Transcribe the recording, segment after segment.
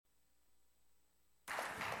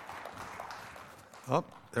Oh,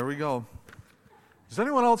 there we go. Does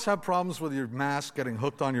anyone else have problems with your mask getting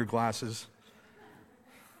hooked on your glasses?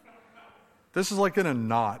 This is like in a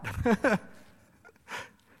knot.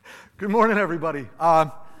 Good morning, everybody.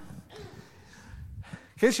 In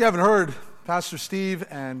case you haven't heard, Pastor Steve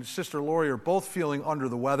and Sister Lori are both feeling under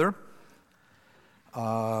the weather.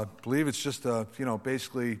 I believe it's just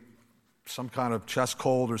basically some kind of chest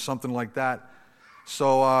cold or something like that.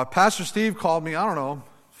 So Pastor Steve called me,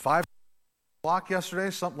 5 o'clock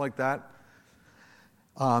yesterday, something like that.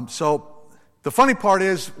 So the funny part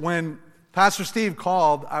is when Pastor Steve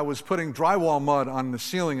called, I was putting drywall mud on the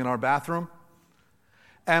ceiling in our bathroom.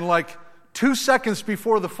 And like 2 seconds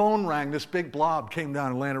before the phone rang, this big blob came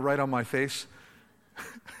down and landed right on my face.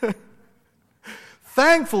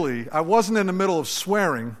 Thankfully, I wasn't in the middle of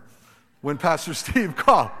swearing when Pastor Steve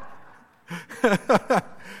called.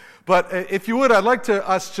 But if you would, I'd like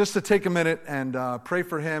us just to take a minute and pray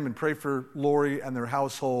for him and pray for Lori and their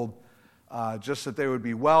household, just that they would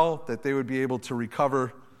be well, that they would be able to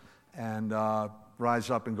recover and rise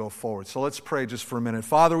up and go forward. So let's pray just for a minute.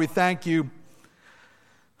 Father, we thank you.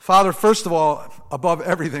 Father, first of all, above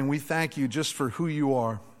everything, we thank you just for who you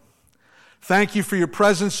are. Thank you for your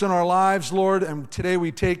presence in our lives, Lord, and today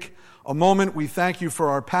we take a moment. We thank you for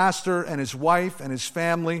our pastor and his wife and his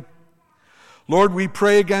family. Lord, we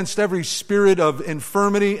pray against every spirit of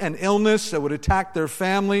infirmity and illness that would attack their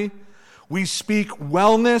family. We speak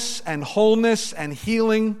wellness and wholeness and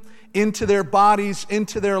healing into their bodies,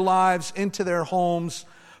 into their lives, into their homes.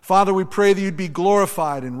 Father, we pray that you'd be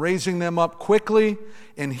glorified in raising them up quickly,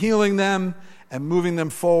 in healing them, and moving them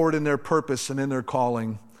forward in their purpose and in their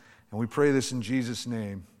calling. And we pray this in Jesus'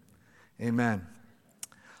 name. Amen.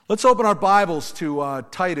 Let's open our Bibles to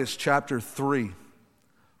Titus chapter 3.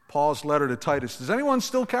 Paul's letter to Titus. Does anyone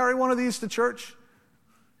still carry one of these to church?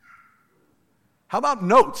 How about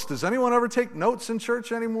notes? Does anyone ever take notes in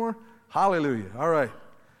church anymore? Hallelujah. All right.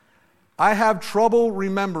 I have trouble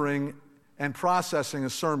remembering and processing a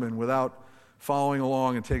sermon without following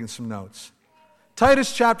along and taking some notes.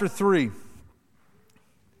 Titus chapter 3.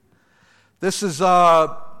 This is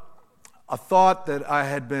a thought that I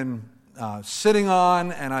had been sitting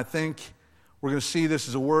on, and I think we're going to see this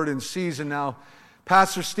as a word in season now.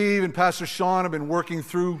 Pastor Steve and Pastor Sean have been working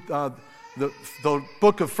through the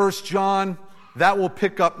book of 1 John. That will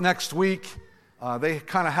pick up next week. They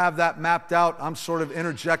kind of have that mapped out. I'm sort of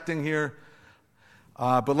interjecting here.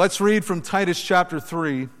 But let's read from Titus chapter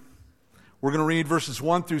 3. We're going to read verses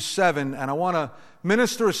 1 through 7. And I want to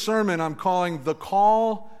minister a sermon I'm calling The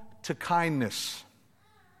Call to Kindness.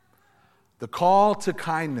 The Call to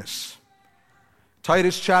Kindness.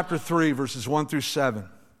 Titus chapter 3, verses 1 through 7.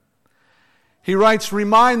 He writes,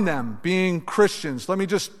 remind them, being Christians. Let me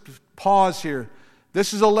just pause here.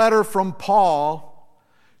 This is a letter from Paul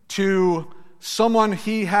to someone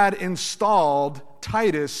he had installed,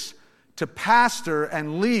 Titus, to pastor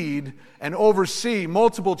and lead and oversee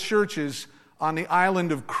multiple churches on the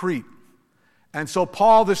island of Crete. And so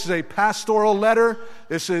Paul, this is a pastoral letter.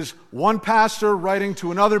 This is one pastor writing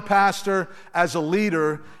to another pastor as a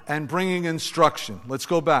leader and bringing instruction. Let's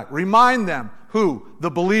go back. Remind them, who?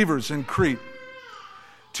 The believers in Crete.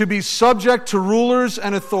 To be subject to rulers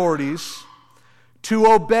and authorities, to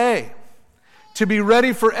obey, to be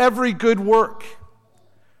ready for every good work,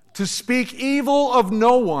 to speak evil of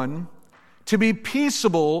no one, to be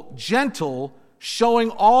peaceable, gentle, showing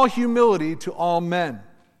all humility to all men.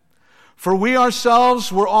 For we ourselves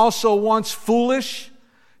were also once foolish,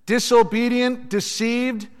 disobedient,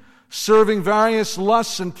 deceived, serving various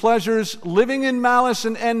lusts and pleasures, living in malice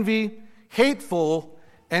and envy, hateful,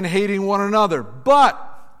 and hating one another. But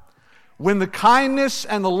when the kindness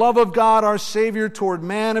and the love of God our Savior toward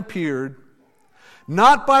man appeared,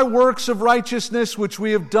 not by works of righteousness which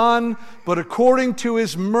we have done, but according to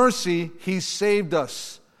his mercy he saved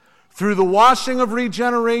us, through the washing of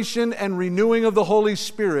regeneration and renewing of the Holy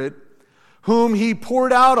Spirit, whom he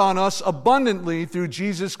poured out on us abundantly through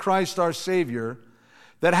Jesus Christ our Savior,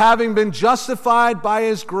 that having been justified by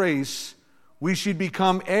his grace, we should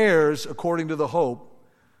become heirs according to the hope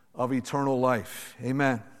of eternal life.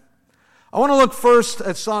 Amen. I want to look first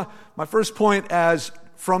at my first point as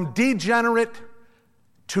from degenerate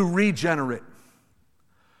to regenerate.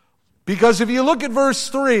 Because if you look at verse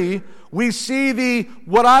 3, we see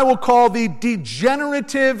what I will call the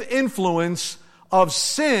degenerative influence of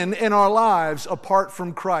sin in our lives apart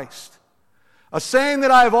from Christ. A saying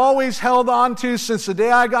that I've always held on to since the day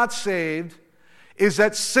I got saved is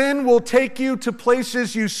that sin will take you to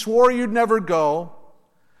places you swore you'd never go,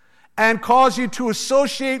 and cause you to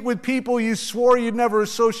associate with people you swore you'd never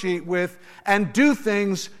associate with, and do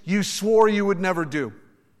things you swore you would never do.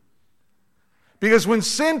 Because when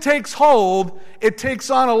sin takes hold, it takes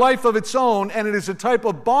on a life of its own, and it is a type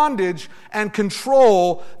of bondage and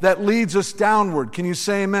control that leads us downward. Can you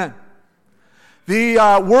say amen? The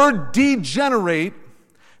word degenerate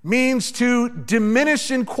means to diminish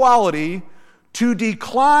in quality, to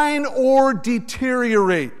decline or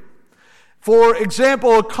deteriorate. For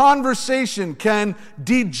example, a conversation can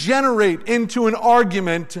degenerate into an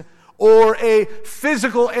argument, or a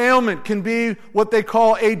physical ailment can be what they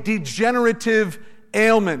call a degenerative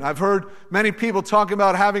ailment. I've heard many people talk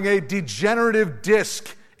about having a degenerative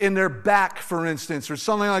disc in their back, for instance, or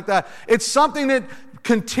something like that. It's something that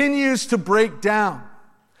continues to break down.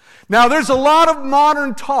 Now, there's a lot of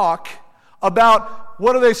modern talk about,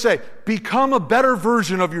 what do they say? Become a better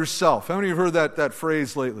version of yourself. How many of you have heard that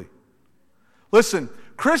phrase lately? Listen,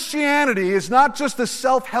 Christianity is not just a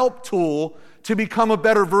self-help tool to become a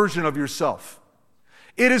better version of yourself.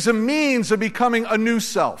 It is a means of becoming a new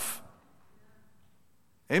self.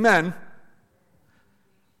 Amen.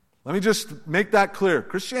 Let me just make that clear.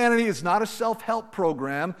 Christianity is not a self-help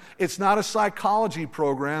program. It's not a psychology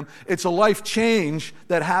program. It's a life change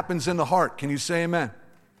that happens in the heart. Can you say amen?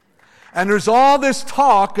 And there's all this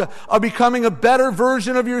talk of becoming a better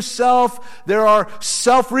version of yourself. There are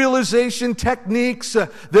self-realization techniques.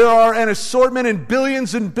 There are an assortment and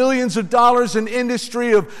billions of dollars in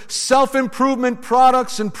industry of self-improvement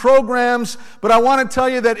products and programs. But I want to tell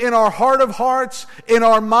you that in our heart of hearts, in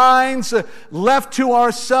our minds, left to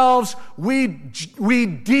ourselves, we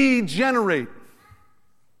degenerate.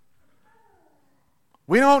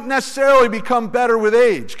 We don't necessarily become better with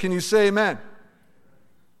age. Can you say amen?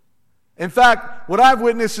 In fact, what I've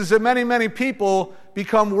witnessed is that many people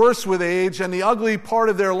become worse with age, and the ugly part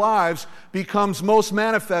of their lives becomes most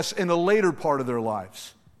manifest in the later part of their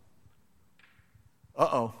lives.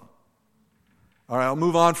 Uh-oh. All right, I'll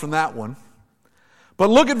move on from that one.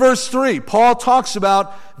 But look at verse 3. Paul talks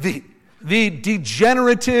about the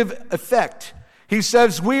degenerative effect. He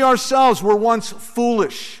says, we ourselves were once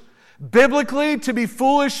foolish. Biblically, to be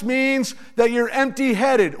foolish means that you're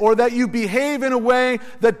empty-headed, or that you behave in a way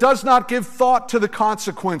that does not give thought to the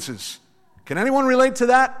consequences. Can anyone relate to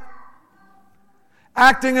that?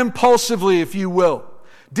 Acting impulsively, if you will.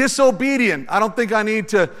 Disobedient. I don't think I need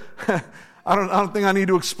to I don't think I need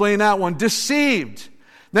to explain that one. Deceived.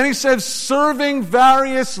 Then he says, serving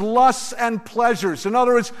various lusts and pleasures. In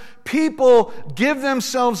other words, people give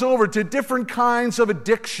themselves over to different kinds of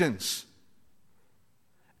addictions.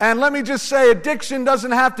 And let me just say, addiction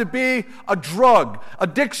doesn't have to be a drug.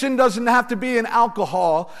 Addiction doesn't have to be an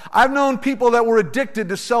alcohol. I've known people that were addicted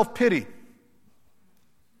to self-pity.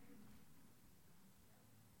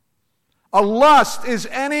 A lust is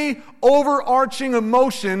any overarching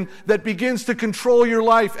emotion that begins to control your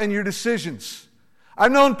life and your decisions.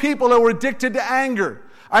 I've known people that were addicted to anger.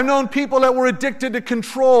 I've known people that were addicted to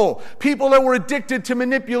control, people that were addicted to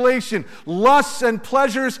manipulation, lusts and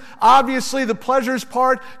pleasures. Obviously, the pleasures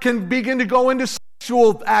part can begin to go into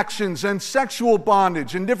sexual actions and sexual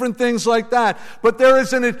bondage and different things like that. But there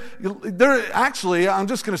is I'm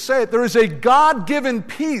just going to say it, there is a God-given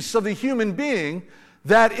piece of the human being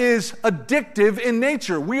that is addictive in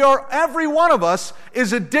nature. Every one of us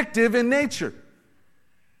is addictive in nature.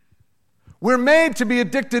 We're made to be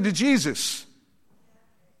addicted to Jesus.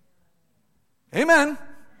 Amen.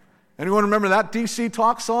 Anyone remember that DC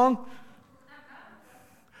Talk song?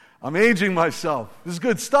 I'm aging myself. This is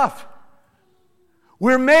good stuff.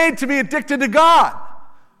 We're made to be addicted to God.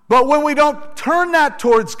 But when we don't turn that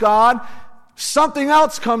towards God, something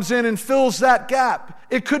else comes in and fills that gap.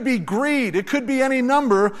 It could be greed. It could be any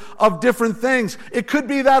number of different things. It could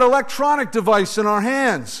be that electronic device in our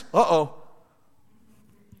hands. Uh-oh.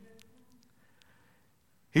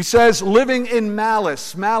 He says, living in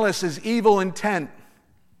malice. Malice is evil intent.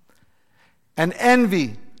 And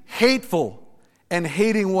envy, hateful, and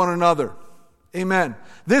hating one another. Amen.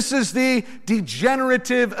 This is the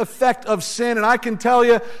degenerative effect of sin. And I can tell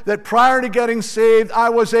you that prior to getting saved, I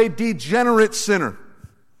was a degenerate sinner.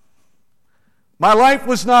 My life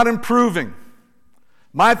was not improving.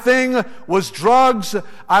 My thing was drugs.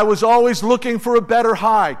 I was always looking for a better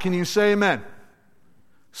high. Can you say amen?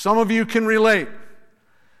 Some of you can relate.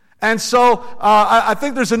 And so I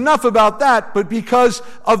think there's enough about that, but because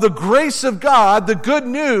of the grace of God, the good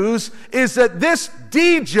news is that this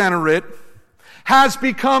degenerate has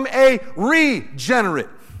become a regenerate.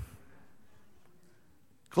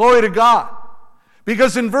 Glory to God.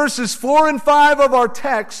 Because in verses 4 and 5 of our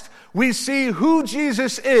text, we see who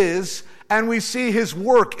Jesus is and we see His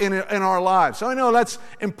work in our lives. So I know that's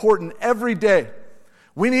important every day.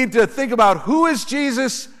 We need to think about who is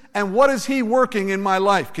Jesus and what is He working in my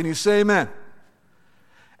life. Can you say amen?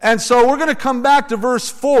 And so we're going to come back to verse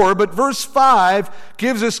 4, but verse 5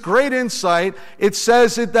 gives us great insight. It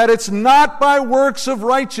says that it's not by works of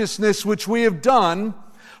righteousness which we have done,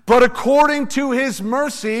 but according to His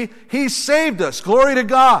mercy, He saved us. Glory to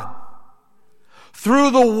God. Through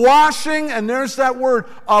the washing, and there's that word,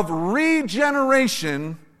 of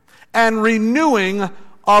regeneration and renewing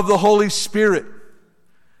of the Holy Spirit.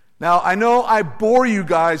 Now, I know I bore you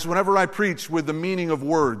guys whenever I preach with the meaning of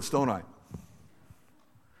words, don't I?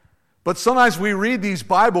 But sometimes we read these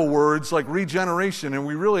Bible words like regeneration and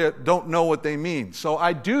we really don't know what they mean. So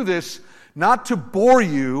I do this not to bore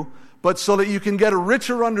you, but so that you can get a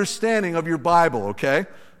richer understanding of your Bible, okay?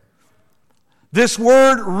 This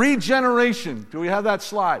word regeneration, do we have that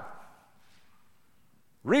slide?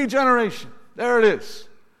 Regeneration, there it is.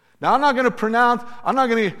 Now I'm not going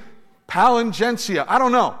to palingencia, I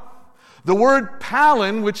don't know. The word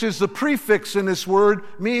palin, which is the prefix in this word,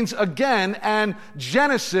 means again, and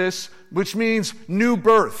Genesis, which means new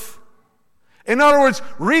birth. In other words,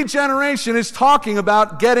 regeneration is talking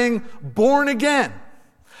about getting born again.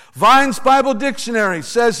 Vine's Bible Dictionary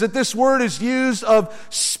says that this word is used of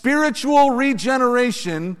spiritual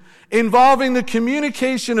regeneration involving the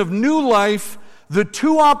communication of new life, the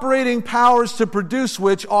two operating powers to produce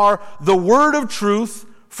which are the word of truth,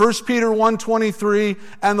 1 Peter 1:23,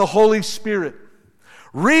 and the Holy Spirit.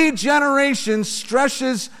 Regeneration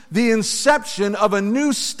stresses the inception of a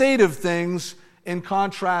new state of things in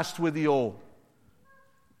contrast with the old.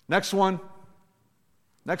 Next one.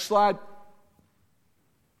 Next slide.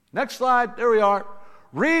 Next slide. There we are.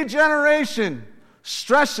 Regeneration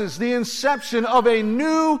stresses the inception of a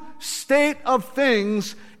new state of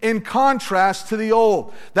things in contrast to the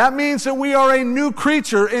old. That means that we are a new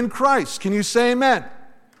creature in Christ. Can you say amen?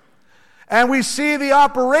 And we see the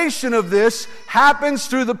operation of this happens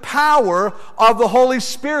through the power of the Holy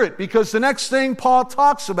Spirit, because the next thing Paul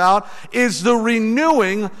talks about is the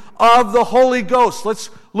renewing of the Holy Ghost. Let's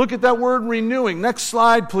look at that word renewing. Next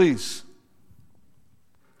slide, please.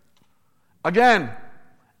 Again,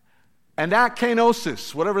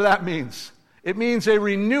 anakenosis, whatever that means. It means a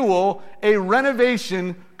renewal, a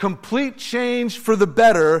renovation, complete change for the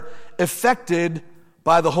better, effected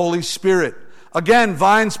by the Holy Spirit. Again,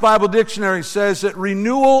 Vine's Bible Dictionary says that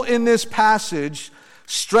renewal in this passage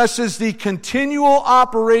stresses the continual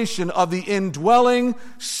operation of the indwelling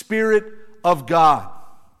Spirit of God.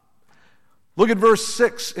 Look at verse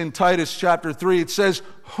 6 in Titus chapter 3. It says,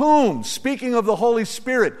 whom, speaking of the Holy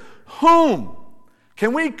Spirit, whom?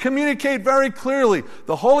 Can we communicate very clearly?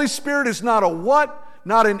 The Holy Spirit is not a what,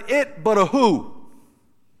 not an it, but a who.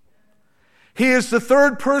 He is the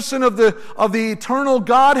third person of the eternal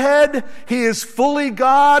Godhead. He is fully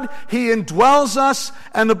God. He indwells us.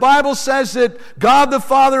 And the Bible says that God the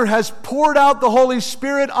Father has poured out the Holy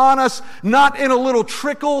Spirit on us, not in a little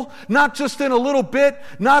trickle, not just in a little bit,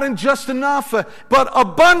 not in just enough, but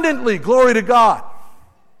abundantly. Glory to God.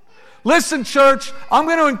 Listen, church, I'm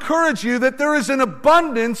going to encourage you that there is an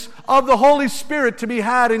abundance of the Holy Spirit to be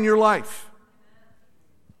had in your life.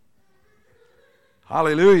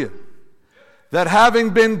 Hallelujah. That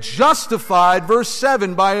having been justified, verse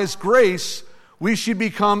 7, by His grace, we should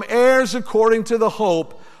become heirs according to the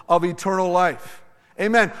hope of eternal life.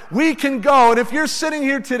 Amen. We can go, and if you're sitting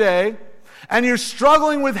here today, and you're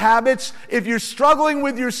struggling with habits, if you're struggling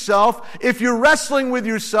with yourself, if you're wrestling with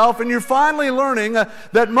yourself, and you're finally learning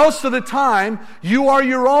that most of the time you are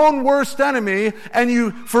your own worst enemy, and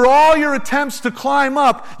you, for all your attempts to climb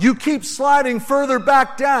up, you keep sliding further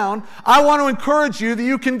back down, I want to encourage you that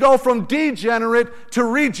you can go from degenerate to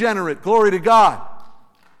regenerate. Glory to God.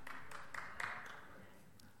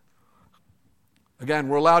 Again,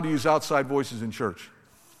 we're allowed to use outside voices in church.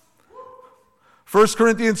 1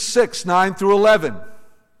 Corinthians 6, 9 through 11.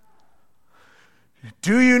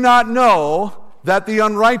 Do you not know that the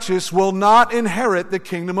unrighteous will not inherit the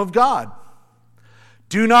kingdom of God?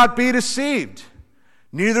 Do not be deceived.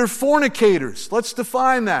 Neither fornicators. Let's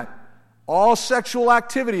define that. All sexual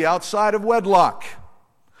activity outside of wedlock.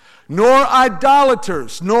 Nor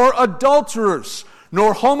idolaters, nor adulterers,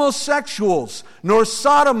 nor homosexuals, nor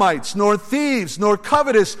sodomites, nor thieves, nor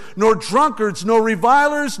covetous, nor drunkards, nor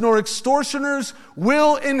revilers, nor extortioners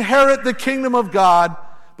will inherit the kingdom of God.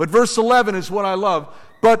 But verse 11 is what I love.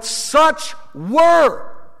 But such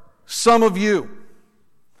were some of you.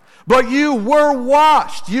 But you were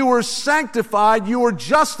washed, you were sanctified, you were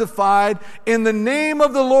justified in the name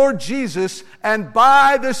of the Lord Jesus and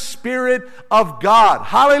by the Spirit of God.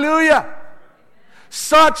 Hallelujah!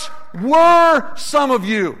 Such were some of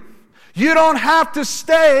you. You don't have to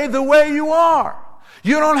stay the way you are.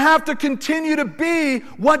 You don't have to continue to be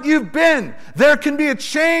what you've been. There can be a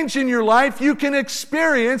change in your life. You can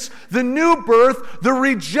experience the new birth, the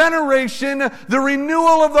regeneration, the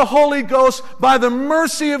renewal of the Holy Ghost by the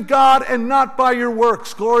mercy of God and not by your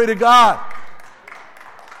works. Glory to God.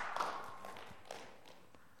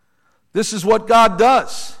 This is what God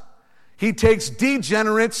does. He takes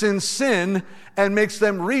degenerates in sin and makes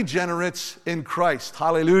them regenerates in Christ.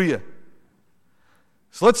 Hallelujah.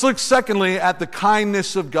 So let's look secondly at the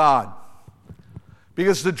kindness of God.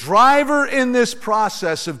 Because the driver in this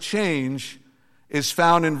process of change is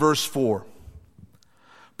found in verse 4.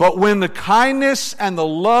 But when the kindness and the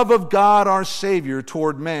love of God our Savior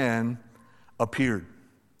toward man appeared.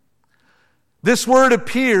 This word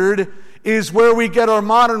appeared is where we get our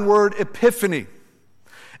modern word epiphany.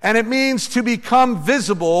 And it means to become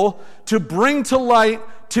visible, to bring to light,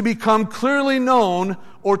 to become clearly known,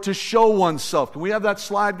 or to show oneself. Can we have that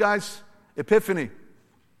slide, guys? Epiphany.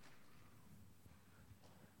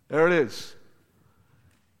 There it is.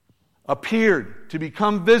 Appeared, to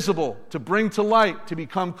become visible, to bring to light, to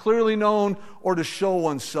become clearly known, or to show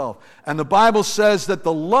oneself. And the Bible says that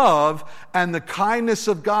the love and the kindness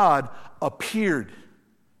of God appeared.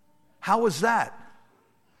 How was that?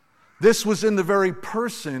 This was in the very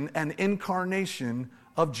person and incarnation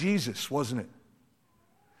of Jesus, wasn't it?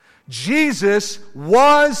 Jesus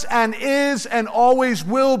was and is and always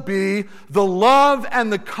will be the love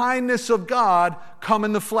and the kindness of God come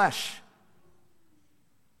in the flesh.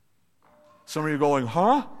 Some of you are going,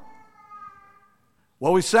 huh?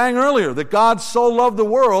 Well, we sang earlier that God so loved the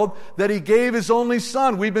world that He gave His only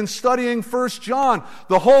Son. We've been studying 1 John.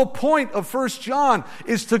 The whole point of 1 John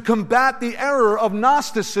is to combat the error of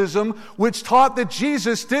Gnosticism, which taught that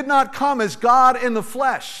Jesus did not come as God in the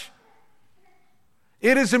flesh.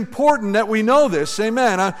 It is important that we know this.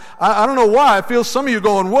 Amen. I don't know why. I feel some of you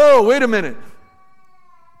going, whoa, wait a minute.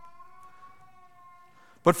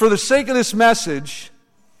 But for the sake of this message,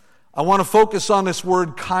 I want to focus on this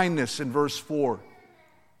word kindness in verse 4.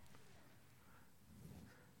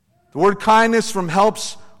 The word kindness from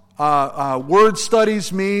Help's word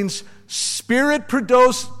studies means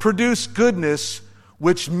Spirit-produced goodness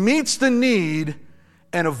which meets the need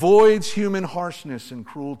and avoids human harshness and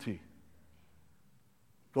cruelty.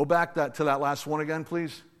 Go back to that last one again,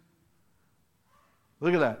 please.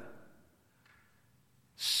 Look at that.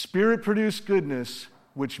 Spirit-produced goodness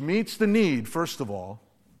which meets the need, first of all,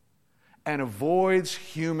 and avoids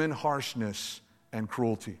human harshness and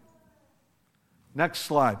cruelty. Next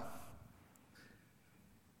slide.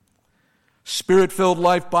 Spirit-filled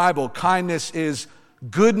Life Bible. Kindness is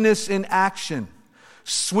goodness in action,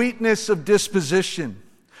 sweetness of disposition.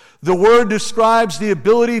 The word describes the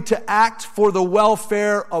ability to act for the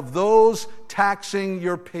welfare of those taxing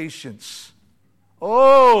your patience.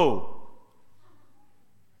 Oh!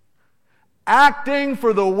 Acting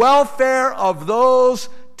for the welfare of those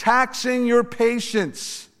taxing your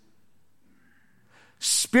patience.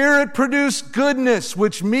 Spirit-produced goodness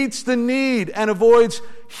which meets the need and avoids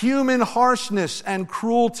human harshness and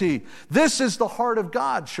cruelty. This is the heart of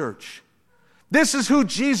God, church. This is who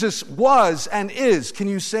Jesus was and is. Can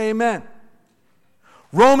you say amen?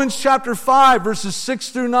 Romans chapter 5, verses 6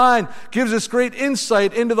 through 9 gives us great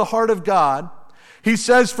insight into the heart of God. He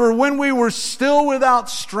says, "For when we were still without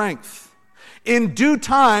strength, in due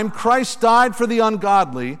time Christ died for the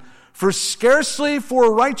ungodly. For scarcely for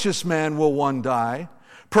a righteous man will one die.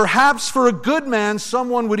 Perhaps for a good man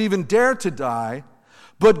someone would even dare to die.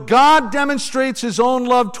 But God demonstrates His own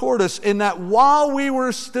love toward us in that while we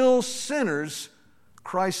were still sinners,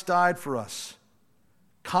 Christ died for us."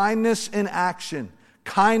 Kindness in action,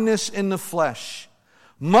 kindness in the flesh.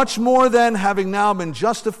 Much more than, having now been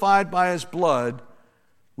justified by His blood,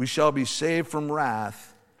 we shall be saved from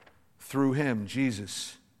wrath through Him,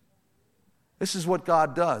 Jesus. This is what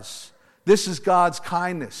God does. This is God's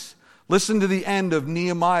kindness. Listen to the end of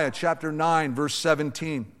Nehemiah chapter 9, verse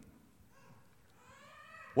 17.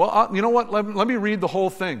 Well, you know what? Let me read the whole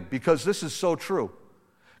thing because this is so true.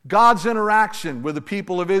 God's interaction with the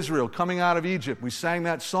people of Israel coming out of Egypt. We sang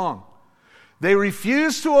that song. They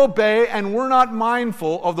refused to obey and were not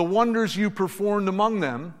mindful of the wonders you performed among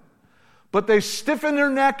them, but they stiffened their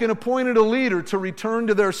neck and appointed a leader to return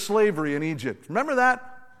to their slavery in Egypt. Remember that?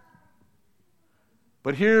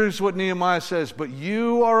 But here's what Nehemiah says, "But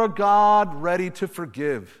you are a God ready to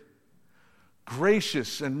forgive,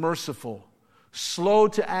 gracious and merciful, slow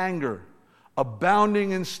to anger, abounding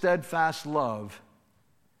in steadfast love,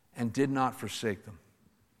 and did not forsake them."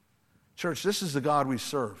 Church, this is the God we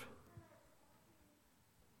serve.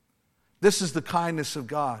 This is the kindness of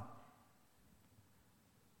God.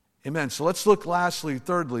 Amen. So let's look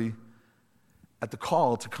thirdly, at the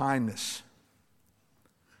call to kindness.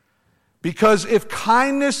 Because if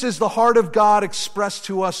kindness is the heart of God expressed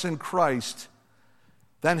to us in Christ,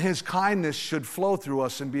 then His kindness should flow through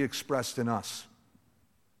us and be expressed in us.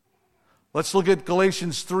 Let's look at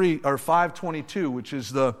Galatians 5:22, which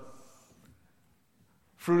is the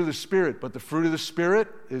fruit of the Spirit. But the fruit of the Spirit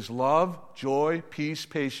is love, joy, peace,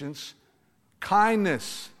 patience,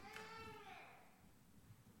 kindness.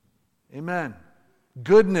 Amen.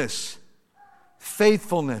 Goodness,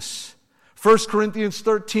 faithfulness. 1 Corinthians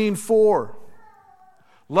 13:4.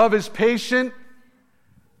 Love is patient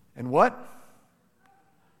and what?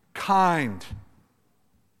 Kind.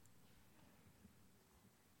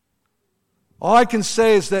 All I can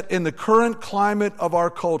say is that in the current climate of our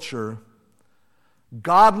culture,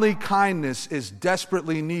 godly kindness is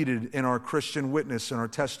desperately needed in our Christian witness and our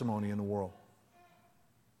testimony in the world.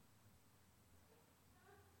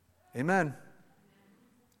 Amen.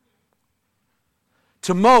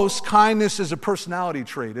 To most, kindness is a personality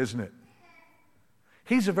trait, isn't it?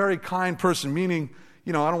 He's a very kind person, meaning,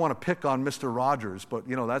 I don't want to pick on Mr. Rogers, but,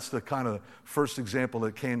 that's the kind of first example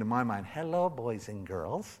that came to my mind. Hello, boys and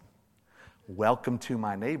girls. Welcome to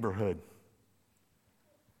my neighborhood.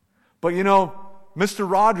 But, Mr.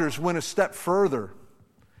 Rogers went a step further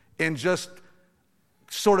in just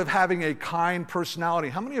sort of having a kind personality.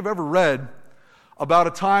 How many have ever read about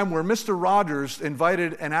a time where Mr. Rogers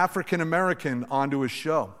invited an African American onto his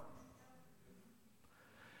show?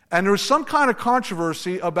 And there was some kind of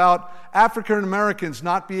controversy about African Americans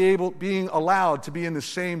not being allowed to be in the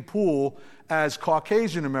same pool as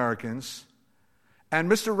Caucasian Americans.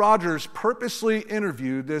 And Mr. Rogers purposely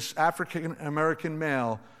interviewed this African American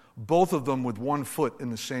male, both of them with one foot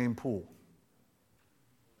in the same pool.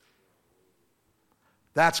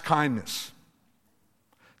 That's kindness.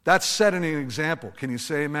 That's setting an example. Can you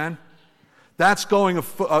say amen? That's going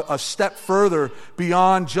a step further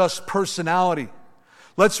beyond just personality.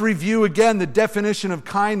 Let's review again the definition of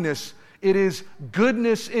kindness. It is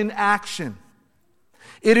goodness in action.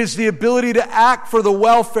 It is the ability to act for the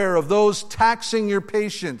welfare of those taxing your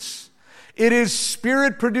patience. It is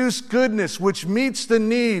Spirit-produced goodness which meets the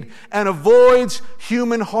need and avoids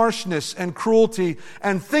human harshness and cruelty.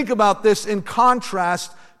 And think about this in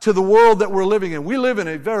contrast to the world that we're living in. We live in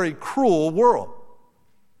a very cruel world.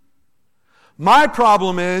 My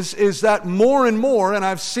problem is that more and more, and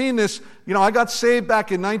I've seen this, I got saved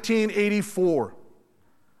back in 1984.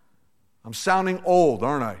 I'm sounding old,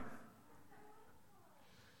 aren't I?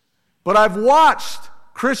 But I've watched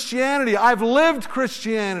Christianity. I've lived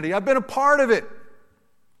Christianity. I've been a part of it.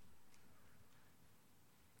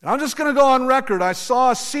 And I'm just going to go on record. I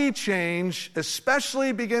saw a sea change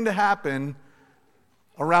especially begin to happen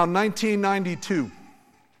around 1992.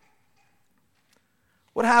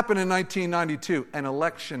 What happened in 1992? An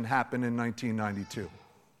election happened in 1992.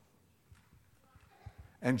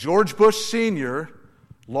 And George Bush Sr.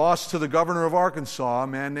 lost to the governor of Arkansas, a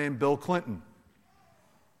man named Bill Clinton.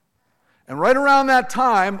 And right around that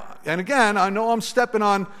time, and again, I know I'm stepping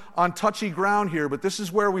on touchy ground here, but this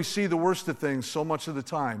is where we see the worst of things so much of the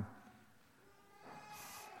time.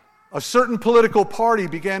 A certain political party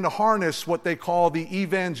began to harness what they call the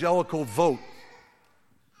evangelical vote.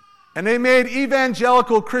 And they made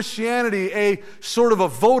evangelical Christianity a sort of a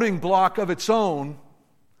voting block of its own.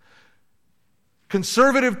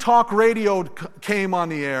 Conservative talk radio came on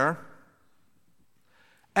the air.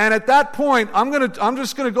 And at that point, I'm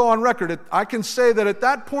just going to go on record. I can say that at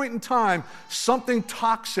that point in time, something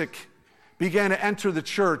toxic began to enter the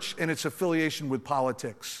church in its affiliation with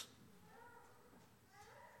politics.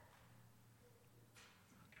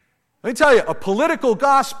 Let me tell you, a political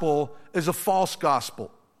gospel is a false gospel.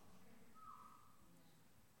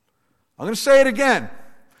 I'm going to say it again.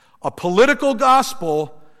 A political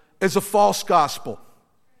gospel is a false gospel.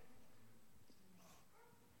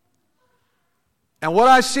 And what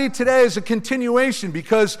I see today is a continuation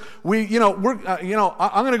because I'm going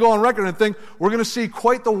to go on record and think we're going to see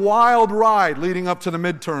quite the wild ride leading up to the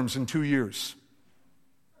midterms in 2 years.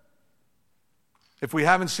 If we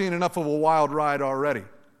haven't seen enough of a wild ride already.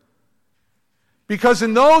 Because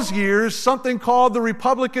in those years, something called the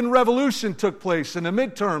Republican Revolution took place in the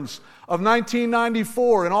midterms of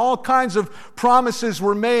 1994, and all kinds of promises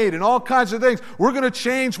were made and all kinds of things. We're going to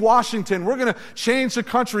change Washington. We're going to change the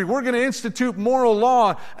country. We're going to institute moral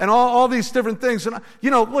law and all these different things. And,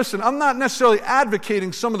 listen, I'm not necessarily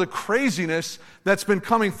advocating some of the craziness that's been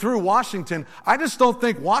coming through Washington. I just don't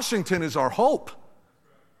think Washington is our hope.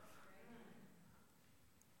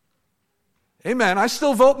 Amen. I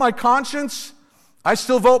still vote my conscience. I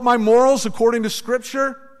still vote my morals according to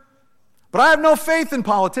Scripture, but I have no faith in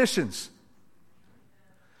politicians.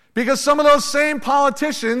 Because some of those same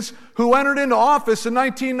politicians who entered into office in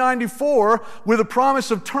 1994 with a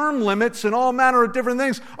promise of term limits and all manner of different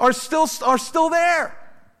things are still there.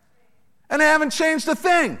 And they haven't changed a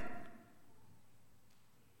thing.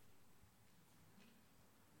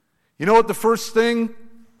 You know what the first thing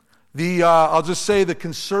I'll just say the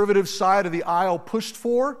conservative side of the aisle pushed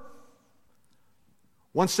for?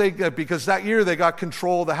 Because that year they got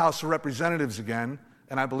control of the House of Representatives again,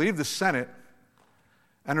 and I believe the Senate.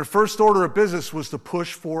 And her first order of business was to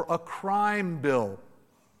push for a crime bill.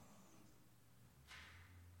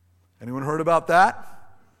 Anyone heard about that?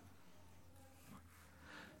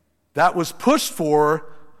 That was pushed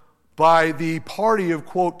for by the party of,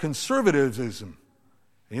 quote, conservatism.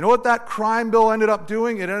 And you know what that crime bill ended up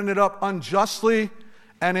doing? It ended up unjustly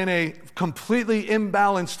and in a completely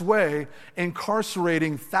imbalanced way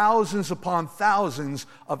incarcerating thousands upon thousands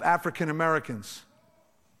of African Americans.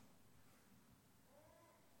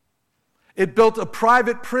 It built a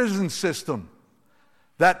private prison system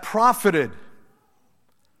that profited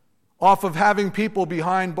off of having people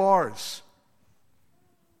behind bars.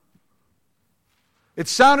 It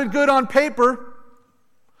sounded good on paper.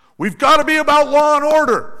 We've got to be about law and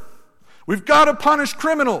order. We've got to punish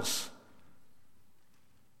criminals.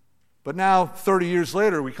 But now, 30 years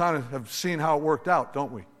later, we kind of have seen how it worked out,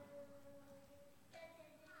 don't we?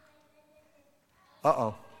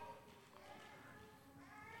 Uh-oh.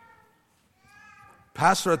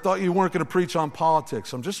 Pastor, I thought you weren't going to preach on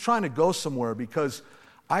politics. I'm just trying to go somewhere because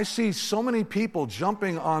I see so many people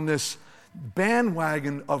jumping on this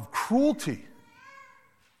bandwagon of cruelty,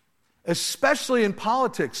 especially in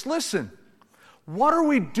politics. Listen, what are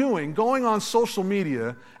we doing going on social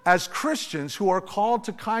media as Christians who are called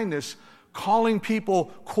to kindness, calling people,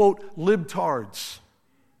 quote, libtards,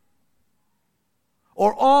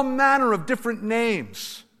 or all manner of different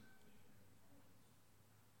names?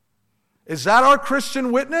 Is that our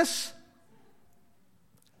Christian witness?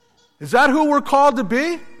 Is that who we're called to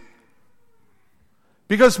be?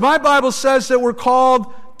 Because my Bible says that we're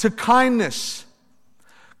called to kindness.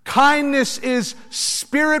 Kindness is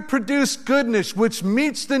Spirit-produced goodness which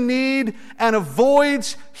meets the need and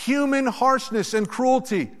avoids human harshness and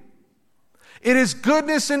cruelty. It is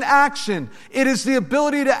goodness in action. It is the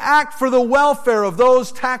ability to act for the welfare of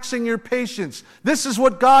those taxing your patience. This is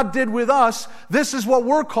what God did with us. This is what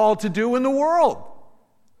we're called to do in the world.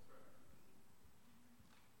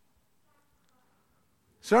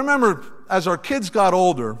 So I remember as our kids got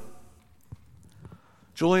older,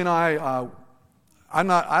 Julie and I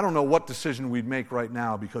don't know what decision we'd make right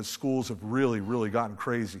now because schools have really, really gotten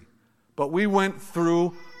crazy. But we went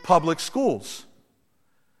through public schools.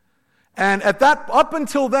 And up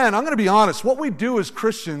until then, I'm going to be honest, what we do as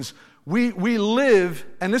Christians, we live,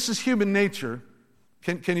 and this is human nature.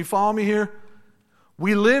 Can you follow me here?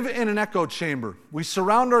 We live in an echo chamber. We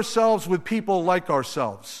surround ourselves with people like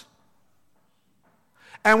ourselves.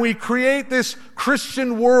 And we create this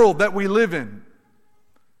Christian world that we live in,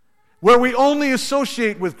 where we only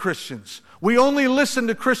associate with Christians. We only listen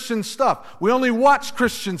to Christian stuff. We only watch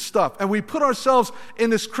Christian stuff. And we put ourselves in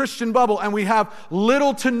this Christian bubble, and we have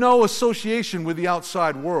little to no association with the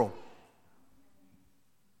outside world.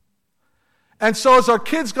 And so as our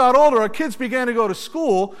kids got older, our kids began to go to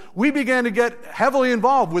school, we began to get heavily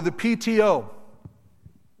involved with the PTO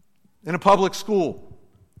in a public school.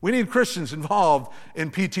 We need Christians involved in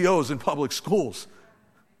PTOs in public schools.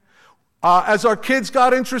 As our kids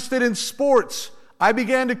got interested in sports, I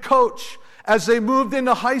began to coach. As they moved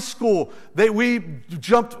into high school, we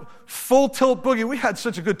jumped full tilt boogie. We had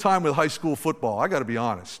such a good time with high school football, I got to be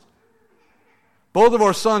honest. Both of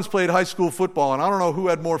our sons played high school football, and I don't know who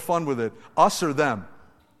had more fun with it, us or them.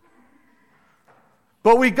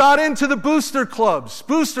 But we got into the booster clubs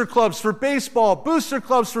for baseball, booster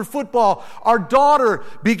clubs for football. Our daughter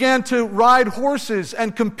began to ride horses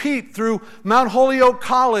and compete through Mount Holyoke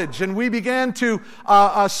College, and we began to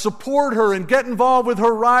support her and get involved with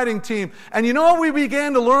her riding team. And you know what we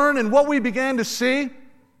began to learn and what we began to see?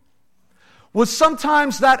 Was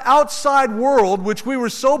sometimes that outside world, which we were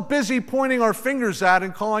so busy pointing our fingers at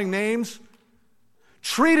and calling names,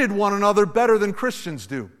 treated one another better than Christians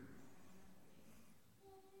do.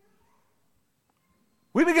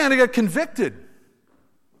 We began to get convicted,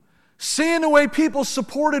 seeing the way people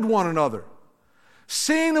supported one another,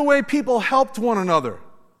 seeing the way people helped one another,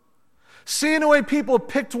 seeing the way people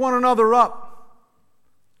picked one another up.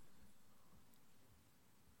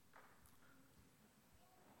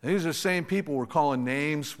 These are the same people we're calling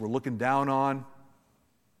names, we're looking down on.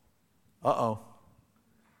 Uh-oh.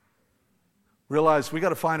 Realize we got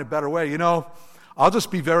to find a better way. You know, I'll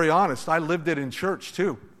just be very honest. I lived it in church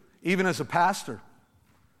too, even as a pastor.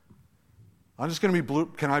 I'm just going to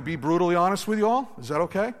be, can I be brutally honest with you all? Is that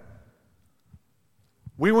okay?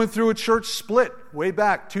 We went through a church split way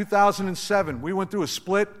back, 2007. We went through a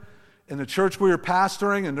split in the church we were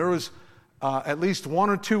pastoring, and there was at least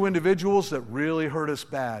one or two individuals that really hurt us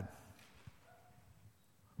bad.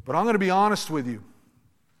 But I'm going to be honest with you.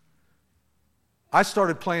 I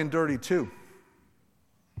started playing dirty too.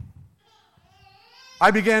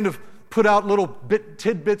 I began to put out little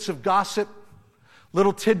tidbits of gossip,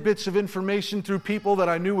 little tidbits of information through people that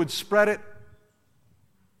I knew would spread it.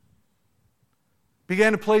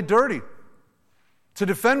 Began to play dirty to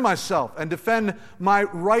defend myself and defend my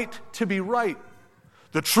right to be right.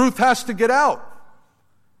 The truth has to get out.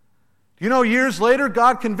 You know, years later,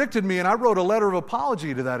 God convicted me, and I wrote a letter of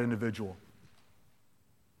apology to that individual.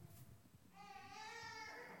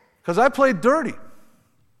 Because I played dirty.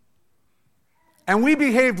 And we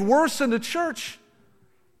behaved worse in the church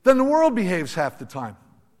than the world behaves half the time.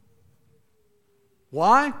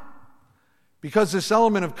 Why? Because this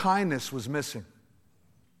element of kindness was missing.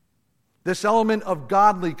 This element of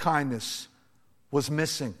godly kindness was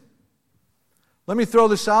missing. Let me throw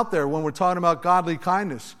this out there when we're talking about godly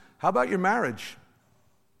kindness. How about your marriage?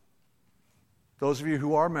 Those of you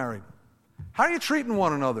who are married. How are you treating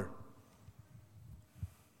one another?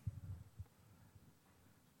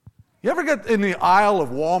 You ever get in the aisle of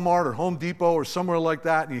Walmart or Home Depot or somewhere like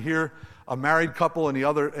that, and you hear a married couple in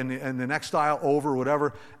the next aisle over or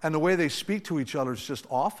whatever, and the way they speak to each other is just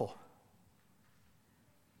awful.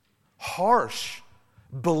 Harsh,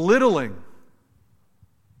 belittling.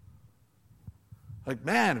 Like,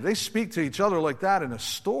 man, if they speak to each other like that in a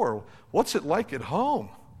store, what's it like at home?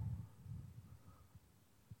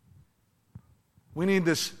 We need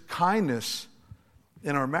this kindness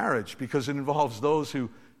in our marriage because it involves those who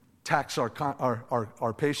tax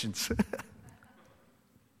our patience.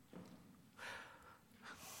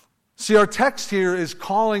 See, our text here is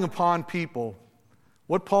calling upon people.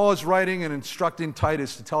 What Paul is writing and instructing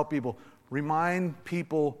Titus to tell people, remind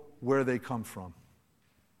people where they come from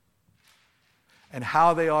and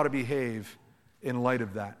how they ought to behave in light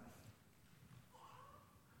of that.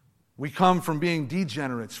 We come from being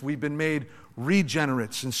degenerates. We've been made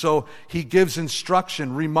regenerates. And so he gives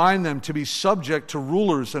instruction. Remind them to be subject to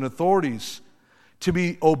rulers and authorities,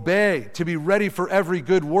 to obey, to be ready for every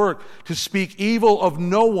good work, to speak evil of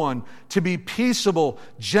no one, to be peaceable,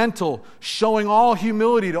 gentle, showing all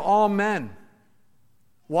humility to all men.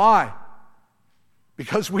 Why?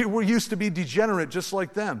 Because we were used to be degenerate just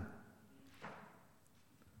like them.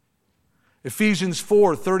 Ephesians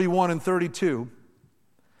 4:31 and 32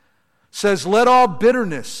 says, let all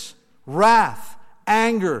bitterness, wrath,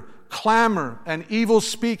 anger, clamor, and evil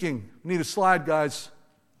speaking. We need a slide, guys.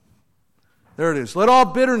 There it is. Let all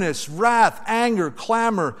bitterness, wrath, anger,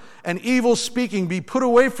 clamor, and evil speaking be put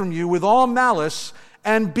away from you with all malice,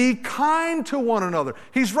 and be kind to one another.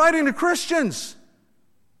 He's writing to Christians.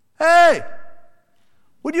 Hey,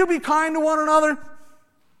 would you be kind to one another?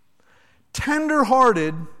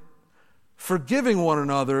 Tender-hearted, forgiving one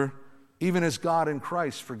another, even as God in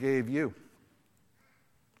Christ forgave you.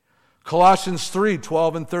 Colossians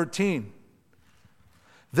 3:12 and 13.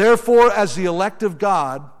 Therefore, as the elect of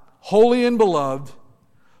God, holy and beloved,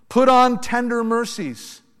 put on tender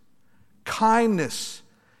mercies, kindness,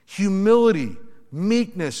 humility,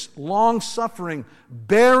 meekness, long-suffering,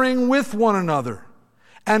 bearing with one another,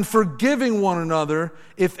 and forgiving one another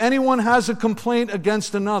if anyone has a complaint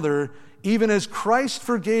against another, even as Christ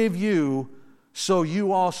forgave you, so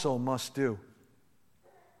you also must do.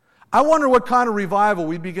 I wonder what kind of revival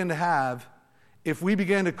we begin to have if we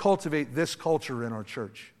begin to cultivate this culture in our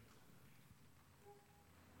church.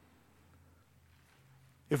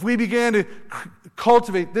 If we began to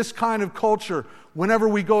cultivate this kind of culture whenever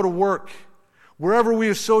we go to work, wherever we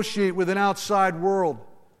associate with an outside world,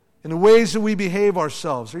 in the ways that we behave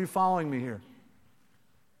ourselves. Are you following me here?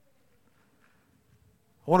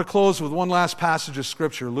 I want to close with one last passage of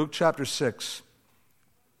Scripture, Luke chapter 6.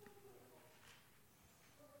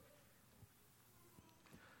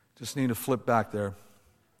 Just need to flip back there.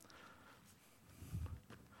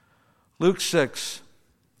 Luke 6,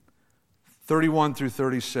 31 through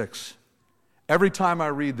 36. Every time I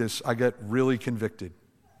read this, I get really convicted.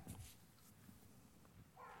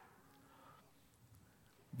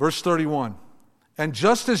 Verse 31. And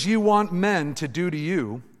just as you want men to do to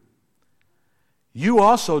you, you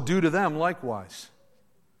also do to them likewise.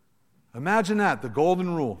 Imagine that, the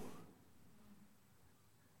golden rule.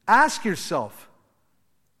 Ask yourself,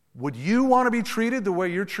 would you want to be treated the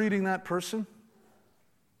way you're treating that person?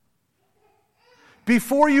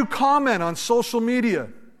 Before you comment on social media,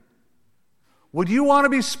 would you want to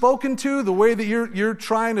be spoken to the way that you're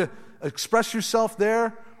trying to express yourself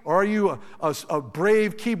there? Or are you a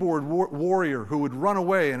brave keyboard warrior who would run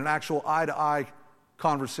away in an actual eye-to-eye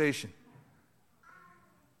conversation?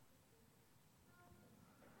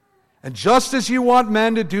 And just as you want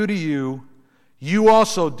men to do to you, you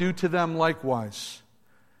also do to them likewise.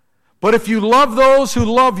 But if you love those who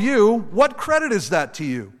love you, what credit is that to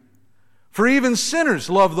you? For even sinners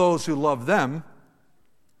love those who love them.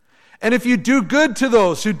 And if you do good to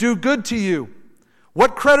those who do good to you,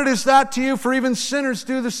 what credit is that to you? For even sinners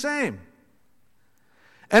do the same.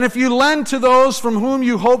 And if you lend to those from whom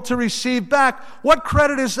you hope to receive back, what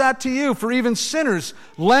credit is that to you? For even sinners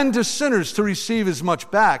lend to sinners to receive as much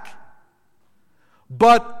back.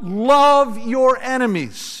 But love your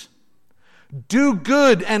enemies. Do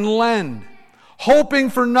good and lend, hoping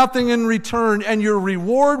for nothing in return, and your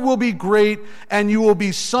reward will be great, and you will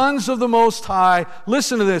be sons of the Most High.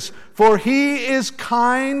 Listen to this. For He is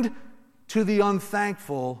kind to the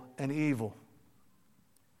unthankful and evil.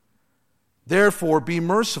 Therefore, be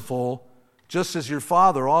merciful, just as your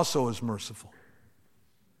Father also is merciful.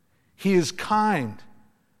 He is kind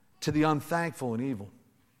to the unthankful and evil.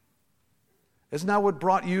 Isn't that what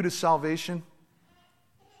brought you to salvation?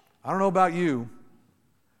 I don't know about you,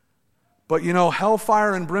 but you know,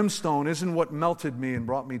 hellfire and brimstone isn't what melted me and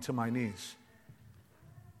brought me to my knees.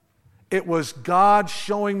 It was God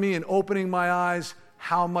showing me and opening my eyes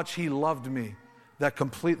how much He loved me that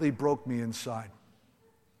completely broke me inside.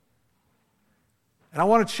 And I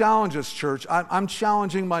want to challenge us, church. I'm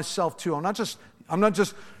challenging myself too. I'm not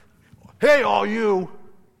just, hey, all you.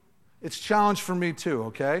 It's a challenge for me too,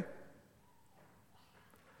 okay?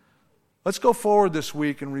 Let's go forward this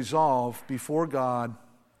week and resolve before God,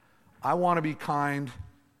 I want to be kind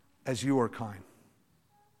as you are kind.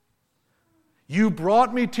 You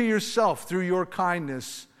brought me to yourself through your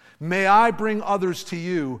kindness. May I bring others to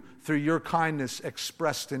you through your kindness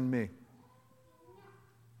expressed in me.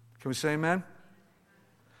 Can we say amen?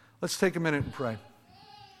 Let's take a minute and pray.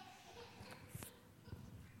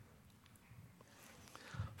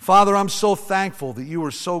 Father, I'm so thankful that you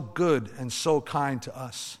are so good and so kind to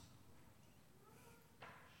us.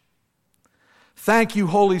 Thank you,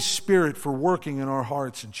 Holy Spirit, for working in our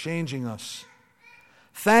hearts and changing us.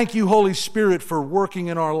 Thank you, Holy Spirit, for working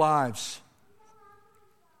in our lives.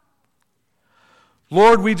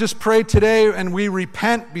 Lord, we just pray today and we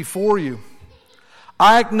repent before you.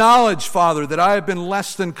 I acknowledge, Father, that I have been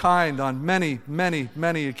less than kind on many, many,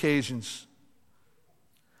 many occasions.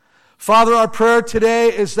 Father, our prayer today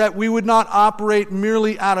is that we would not operate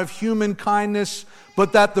merely out of human kindness,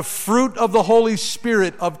 but that the fruit of the Holy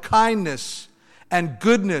Spirit of kindness and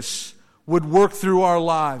goodness would work through our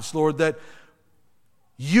lives, Lord, that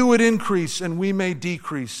you would increase and we may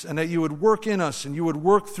decrease, and that you would work in us and you would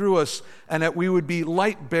work through us, and that we would be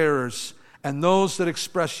light bearers and those that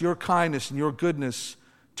express your kindness and your goodness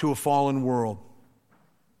to a fallen world.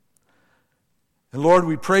 And Lord,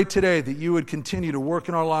 we pray today that you would continue to work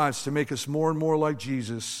in our lives to make us more and more like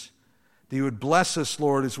Jesus, that you would bless us,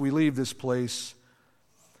 Lord, as we leave this place.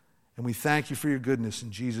 And we thank you for your goodness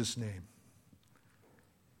in Jesus' name.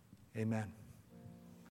 Amen.